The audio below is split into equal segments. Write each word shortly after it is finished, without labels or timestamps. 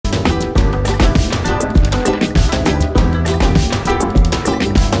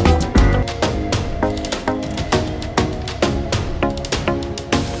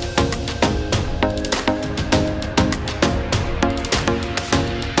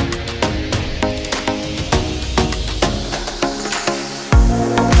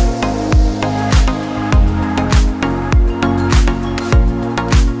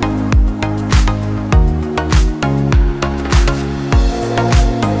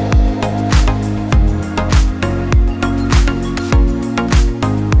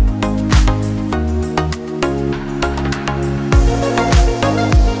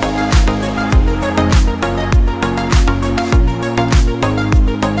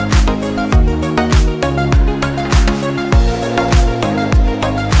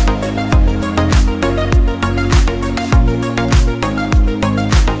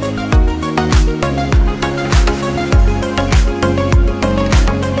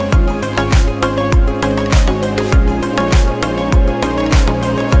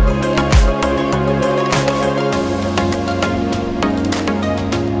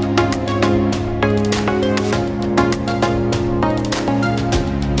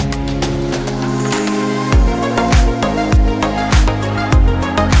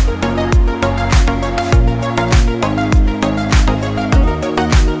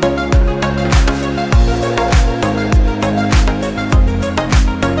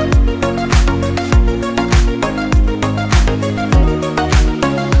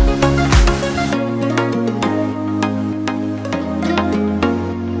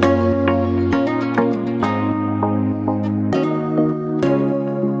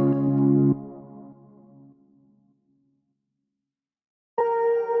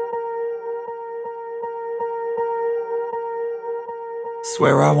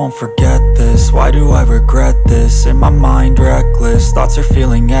Swear I won't forget this, why do I regret this? In my mind reckless, thoughts are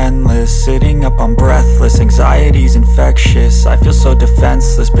feeling endless. Sitting up I'm breathless, anxiety's infectious. I feel so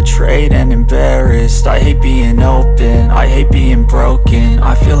defenseless, betrayed and embarrassed. I hate being open, I hate being broken.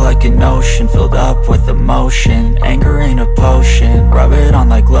 I feel like an ocean filled up with emotion. Anger ain't a potion, rub it on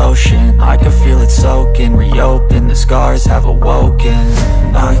like lotion. I can feel it soaking, reopen, the scars have awoken.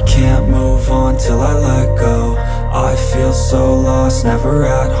 I can't move on till I let go. I feel so lost, never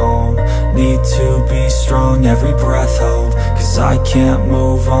at home. Need to be strong, every breath hold. Cause I can't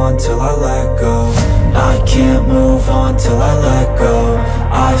move on till I let go. I can't move on till I let go.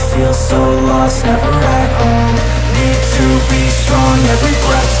 I feel so lost, never at home. Need to be strong, every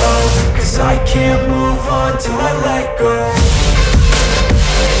breath hold. Cause I can't move on till I let go.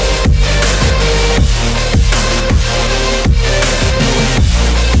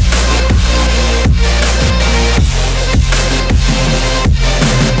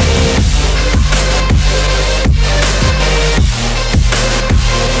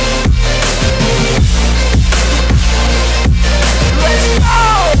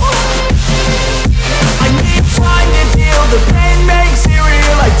 The pain makes it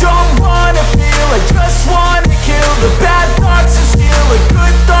real, I don't wanna feel, I just wanna kill the bad thoughts and steal a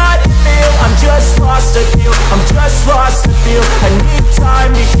good thought and feel. I'm just lost, I feel, I'm just lost to feel. I need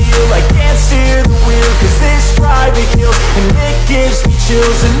time to heal, I can't steer the wheel. Cause this drive it kills, and it gives me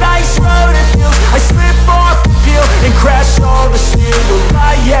chills. A nice road it feels, I slip off the peel and crash all the steel. Will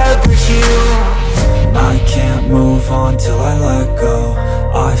I ever heal? I can't move on till I let go.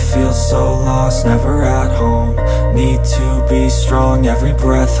 I feel so lost, never at home. Need to be strong, every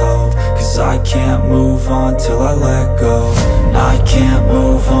breath hold. Cause I can't move on till I let go. I can't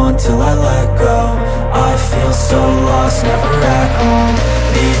move on till I let go. I feel so lost, never at home.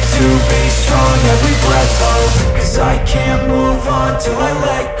 Need to be strong, every breath hold. Cause I can't move on till I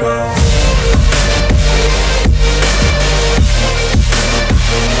let go.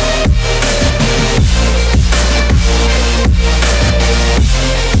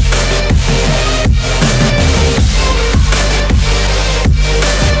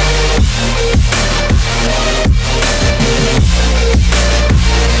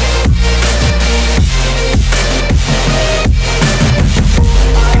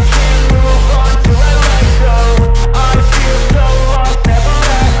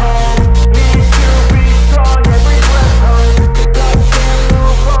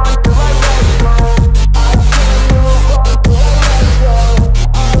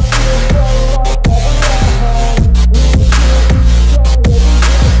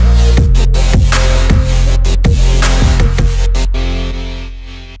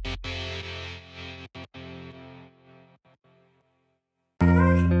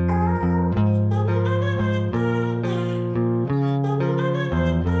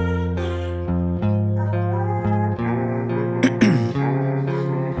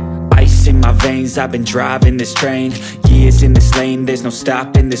 I've been driving this train, years in this lane, there's no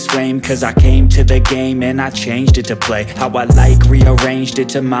stopping this flame. Cause I came to the game and I changed it to play how I like, rearranged it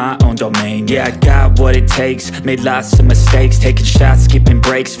to my own domain. Yeah, I got what it takes, made lots of mistakes, taking shots, skipping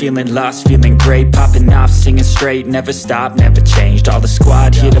breaks, feeling lost, feeling great, popping off, singing straight, never stopped, never changed. All the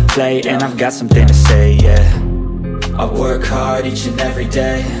squad here to play and I've got something to say, yeah. I work hard each and every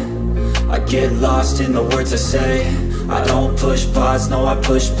day, I get lost in the words I say. I don't push pause, no I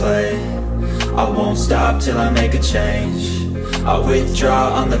push play. I won't stop till I make a change. I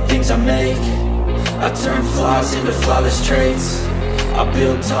withdraw on the things I make. I turn flaws into flawless traits. I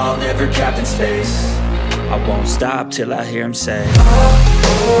build tall, never capped in space. I won't stop till I hear him say, oh,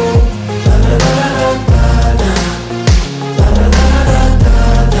 oh, la la la la la la.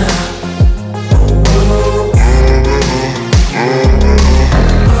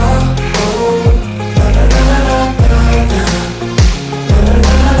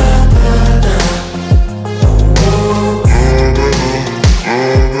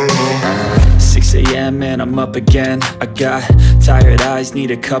 And I'm up again. I got tired eyes,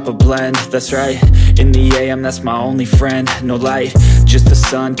 need a cup of blend. That's right, in the AM, that's my only friend. No light, just the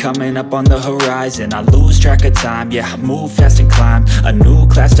sun coming up on the horizon. I lose track of time, yeah, I move fast and climb a new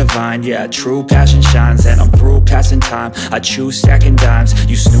class divine, yeah, true passion shines. And I'm through passing time, I choose stacking dimes.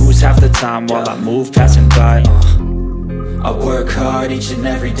 You snooze half the time while I move passing by. I work hard each and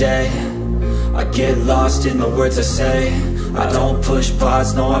every day, I get lost in the words I say. I don't push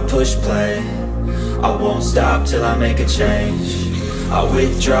pause, no I push play. I won't stop till I make a change. I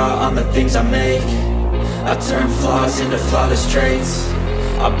withdraw on the things I make. I turn flaws into flawless traits.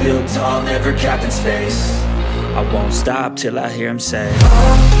 I build tall, never capped in space. I won't stop till I hear him say, oh,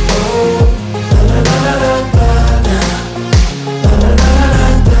 oh, la la la la la la, la la la la.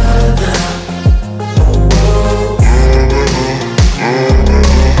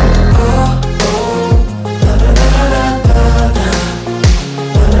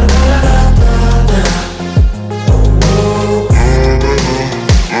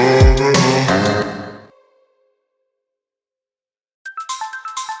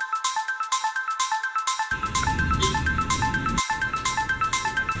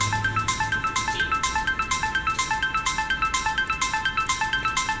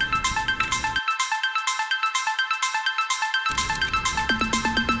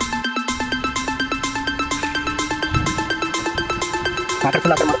 ಆ ಕಡೆ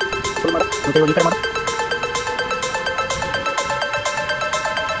full ಆ ಕಡೆ ಮಾಡು full ಮಾಡು ಮತ್ತೆ ಇವಾಗ ಈ ಕಡೆ ಮಾಡು